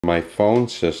My phone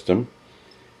system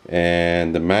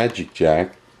and the Magic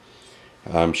Jack.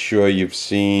 I'm sure you've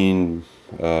seen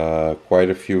quite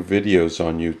a few videos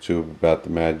on YouTube about the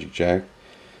Magic Jack,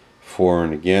 for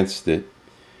and against it.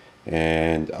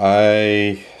 And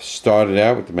I started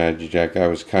out with the Magic Jack. I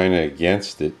was kind of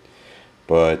against it,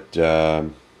 but I'll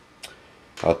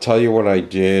tell you what I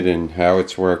did and how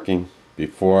it's working.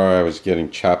 Before, I was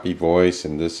getting choppy voice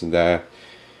and this and that,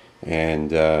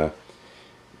 and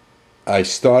I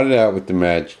started out with the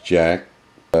Magic Jack.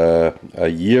 A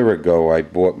year ago I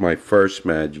bought my first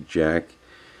Magic Jack,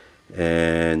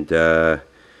 and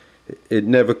it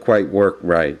never quite worked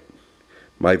right.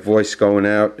 My voice going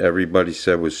out, everybody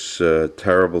said, was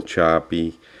terrible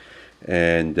choppy,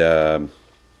 and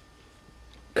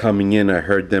coming in I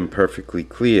heard them perfectly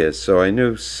clear, so I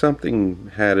knew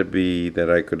something had to be that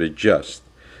I could adjust.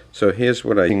 So here's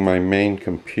what I did. My main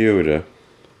computer,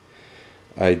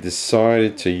 I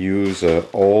decided to use an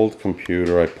old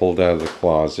computer I pulled out of the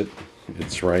closet.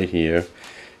 It's right here.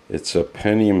 It's a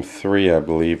Pentium 3, I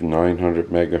believe, 900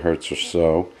 megahertz or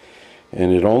so,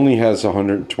 and it only has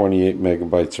 128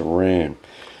 megabytes of RAM.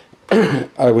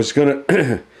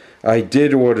 I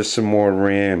did order some more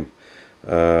RAM.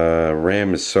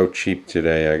 RAM is so cheap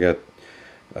today. I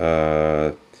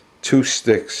got 2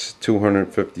 sticks,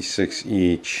 256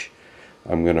 each.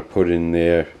 I'm gonna put in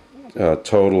there.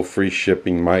 Total free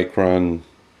shipping, Micron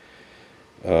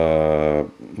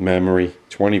memory,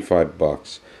 25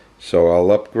 bucks. So I'll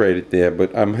upgrade it there,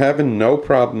 but I'm having no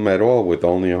problem at all with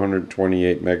only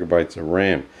 128 megabytes of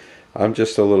RAM. I'm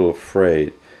just a little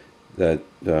afraid that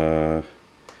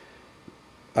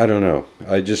I don't know,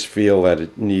 I just feel that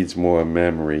it needs more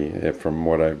memory from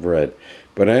what I've read.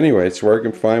 But anyway, it's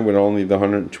working fine with only the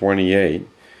 128,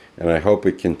 and I hope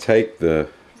it can take the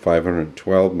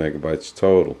 512 megabytes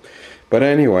total. But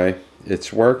anyway,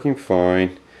 it's working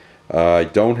fine. I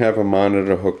don't have a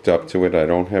monitor hooked up to it. I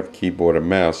don't have keyboard or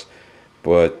mouse,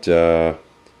 but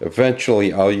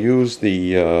eventually I'll use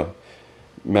the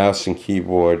mouse and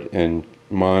keyboard and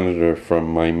monitor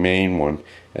from my main one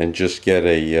and just get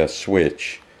a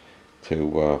switch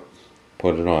to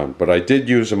put it on. But I did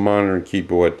use a monitor and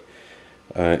keyboard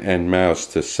and mouse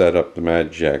to set up the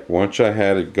Magic Jack. Once I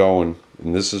had it going,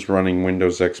 and this is running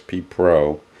Windows XP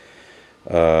Pro,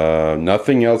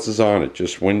 nothing else is on it,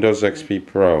 just Windows XP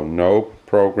Pro, no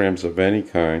programs of any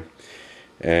kind,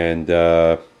 and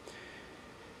I'm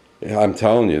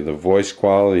telling you, the voice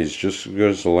quality is just as good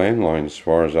as the landline as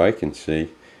far as I can see.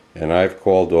 And I've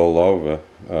called all over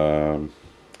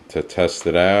to test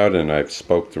it out, and I've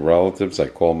spoke to relatives. I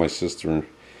called my sister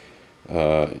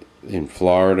in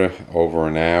Florida over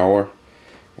an hour,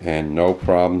 and no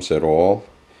problems at all.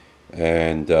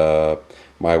 And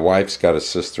my wife's got a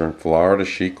sister in Florida.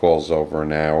 She calls over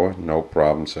an hour, no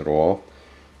problems at all.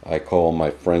 I call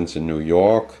my friends in New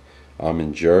York. I'm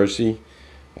in Jersey.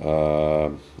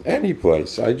 Any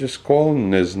place, I just call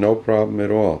and there's no problem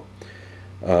at all.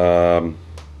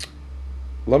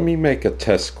 Let me make a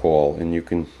test call,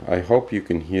 and I hope you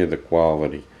can hear the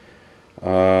quality.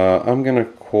 I'm gonna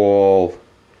call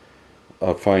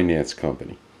a finance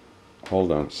company.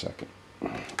 Hold on a second.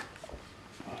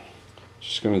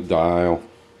 Just gonna dial.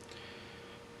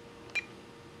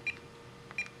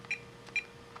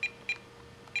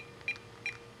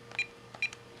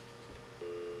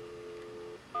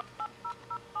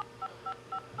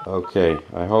 Okay,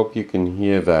 I hope you can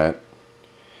hear that.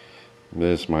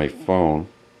 There's my phone.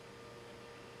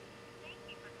 Thank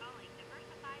you for calling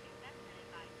Diversified Investment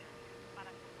Advisor. Para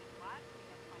continuar,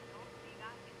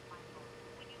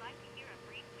 would you like to hear a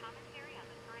brief commentary on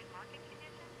the current market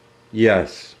conditions?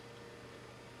 Yes.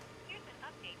 Here's an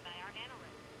update by our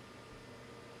analysts.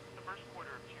 The first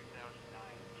quarter of 2009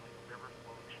 was like a river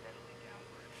flowing steadily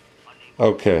downward.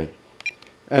 Okay.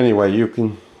 Anyway, you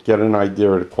can get an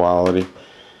idea of the quality.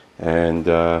 And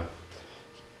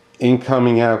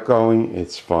incoming, outgoing,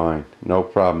 it's fine, no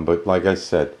problem. But like I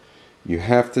said, you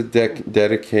have to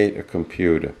dedicate a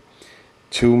computer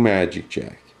to Magic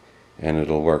Jack, and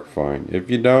it'll work fine. If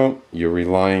you don't, you're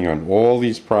relying on all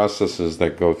these processes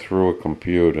that go through a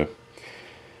computer.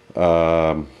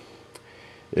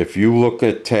 If you look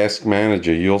at Task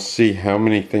Manager, you'll see how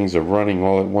many things are running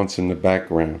all at once in the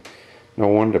background. No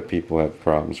wonder people have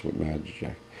problems with Magic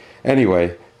Jack.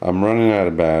 Anyway, I'm running out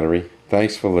of battery.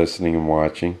 Thanks for listening and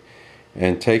watching.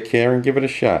 And take care and give it a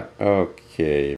shot. Okay.